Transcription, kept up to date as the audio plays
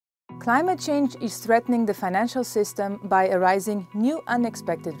Climate change is threatening the financial system by arising new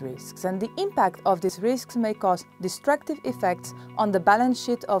unexpected risks, and the impact of these risks may cause destructive effects on the balance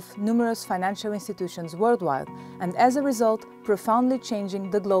sheet of numerous financial institutions worldwide, and as a result, profoundly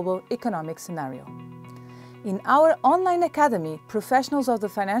changing the global economic scenario. In our online academy, professionals of the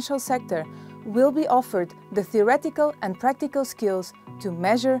financial sector will be offered the theoretical and practical skills to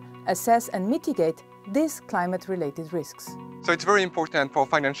measure, assess and mitigate these climate-related risks. So it's very important for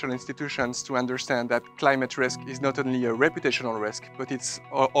financial institutions to understand that climate risk is not only a reputational risk, but it's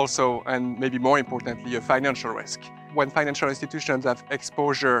also, and maybe more importantly, a financial risk. When financial institutions have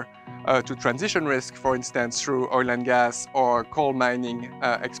exposure to transition risk, for instance, through oil and gas or coal mining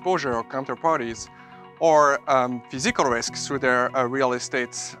exposure or counterparties, or physical risks through their real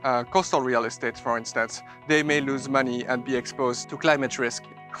estate, coastal real estate, for instance, they may lose money and be exposed to climate risk.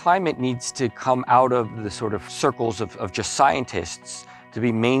 Climate needs to come out of the sort of circles of just scientists to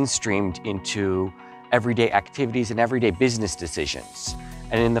be mainstreamed into everyday activities and everyday business decisions.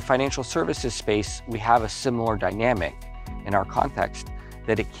 And in the financial services space, we have a similar dynamic in our context,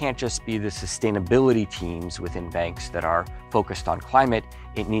 that it can't just be the sustainability teams within banks that are focused on climate.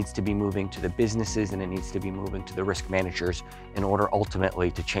 It needs to be moving to the businesses and it needs to be moving to the risk managers in order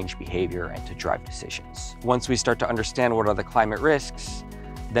ultimately to change behavior and to drive decisions. Once we start to understand what are the climate risks,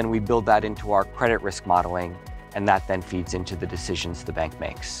 then we build that into our credit risk modeling, and that then feeds into the decisions the bank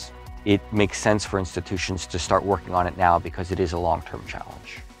makes. It makes sense for institutions to start working on it now because it is a long-term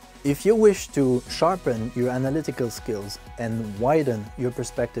challenge. If you wish to sharpen your analytical skills and widen your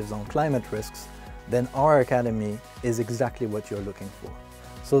perspectives on climate risks, then our academy is exactly what you're looking for.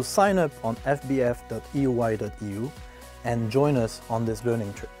 So sign up on fbf.euy.eu and join us on this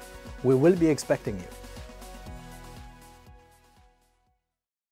learning trip. We will be expecting you.